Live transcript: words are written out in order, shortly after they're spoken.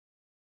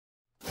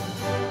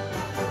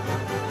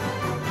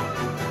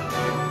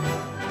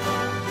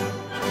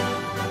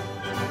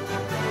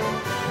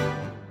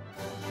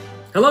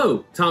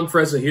Hello, Tom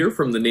Frezza here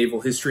from the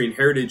Naval History and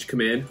Heritage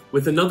Command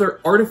with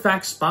another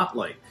Artifact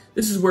Spotlight.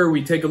 This is where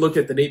we take a look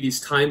at the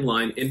Navy's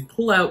timeline and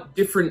pull out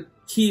different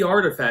key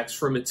artifacts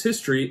from its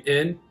history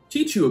and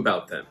teach you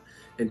about them.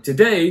 And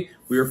today,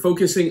 we are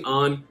focusing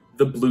on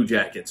the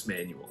Bluejackets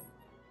Manual.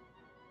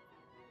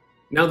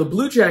 Now, the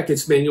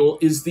Bluejackets Manual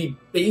is the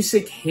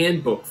basic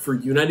handbook for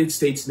United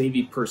States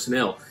Navy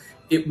personnel.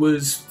 It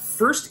was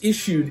first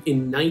issued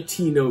in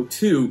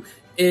 1902,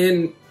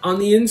 and on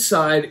the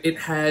inside, it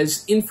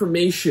has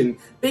information,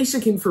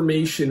 basic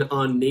information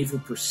on naval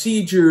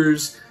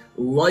procedures,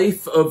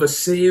 life of a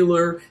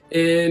sailor,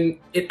 and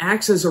it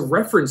acts as a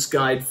reference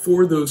guide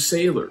for those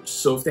sailors.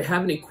 So if they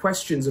have any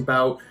questions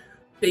about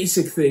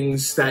basic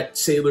things that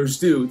sailors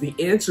do, the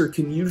answer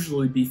can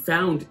usually be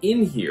found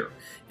in here.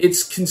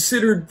 It's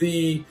considered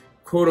the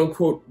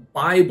quote-unquote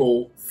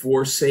Bible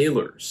for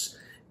sailors.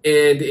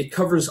 And it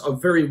covers a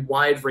very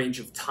wide range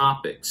of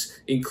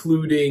topics,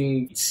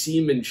 including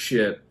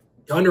seamanship,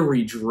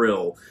 gunnery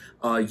drill,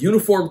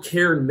 uniform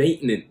care and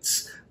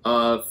maintenance,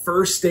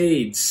 first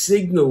aid,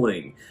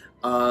 signaling,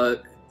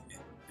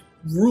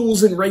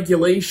 rules and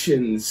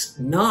regulations,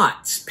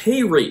 knots,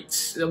 pay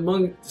rates,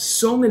 among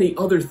so many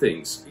other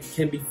things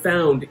can be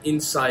found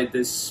inside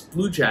this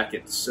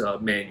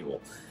Bluejackets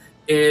manual.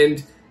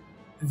 And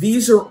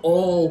these are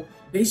all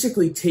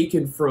basically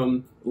taken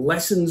from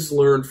lessons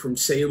learned from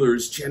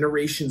sailors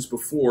generations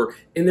before,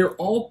 and they're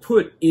all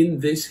put in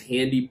this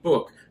handy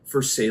book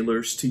for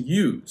sailors to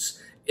use.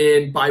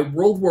 And by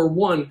World War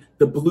I,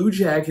 the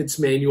Bluejackets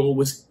Manual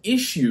was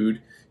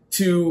issued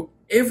to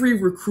every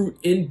recruit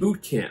in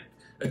boot camp,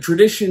 a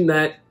tradition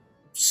that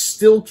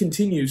still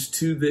continues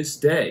to this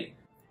day.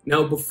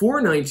 Now,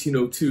 before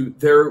 1902,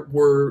 there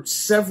were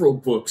several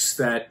books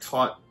that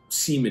taught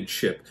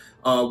seamanship.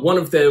 One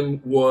of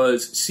them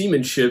was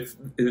Seamanship,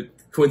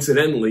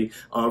 coincidentally,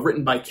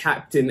 written by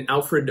Captain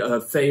Alfred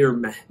Thayer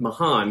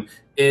Mahan,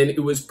 and it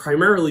was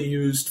primarily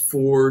used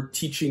for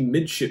teaching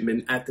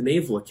midshipmen at the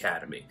Naval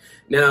Academy.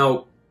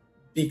 Now,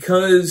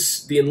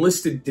 because the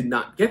enlisted did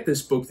not get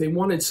this book, they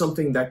wanted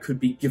something that could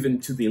be given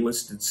to the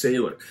enlisted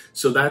sailor.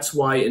 So that's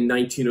why in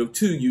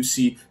 1902 you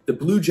see the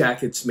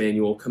Bluejackets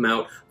Manual come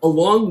out,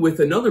 along with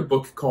another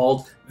book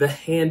called the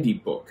Handy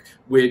Book,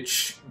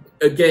 which,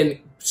 again,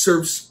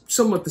 serves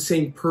somewhat the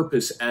same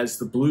purpose as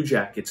the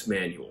Bluejackets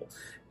Manual.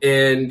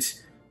 And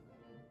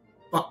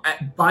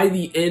by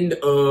the end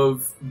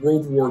of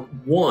World War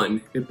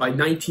I, by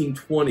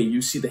 1920,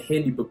 you see the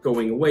Handy Book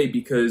going away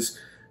because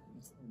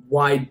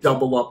why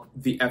double up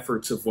the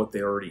efforts of what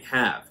they already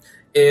have?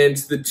 And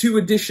the two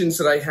editions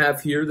that I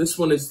have here, this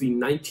one is the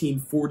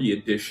 1940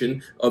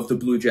 edition of the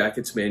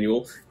Bluejackets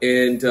Manual,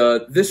 and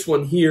this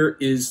one here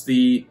is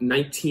the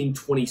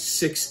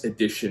 1926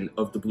 edition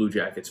of the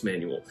Bluejackets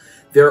Manual.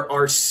 There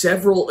are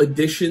several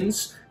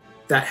editions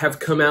that have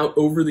come out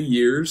over the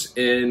years,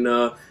 and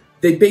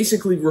they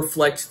basically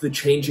reflect the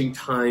changing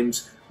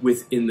times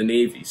within the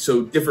Navy.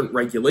 So different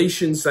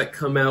regulations that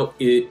come out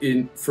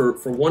for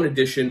one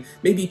edition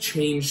may be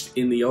changed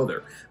in the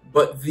other,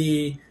 but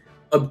the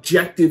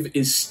objective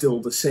is still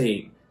the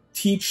same.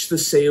 Teach the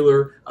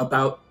sailor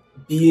about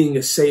being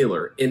a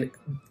sailor and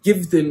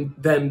give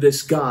them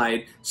this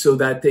guide so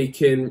that they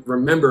can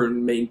remember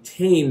and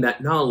maintain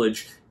that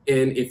knowledge.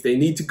 And if they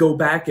need to go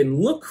back and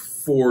look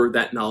for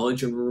that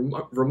knowledge and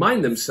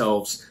remind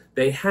themselves,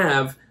 they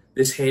have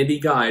this handy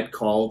guide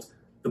called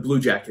the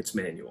Bluejackets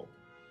Manual.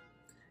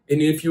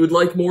 And if you would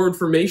like more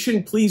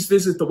information, please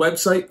visit the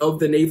website of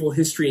the Naval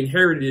History and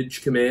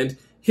Heritage Command,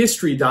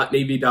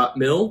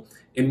 history.navy.mil,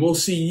 and we'll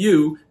see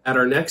you at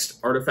our next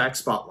Artifact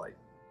Spotlight.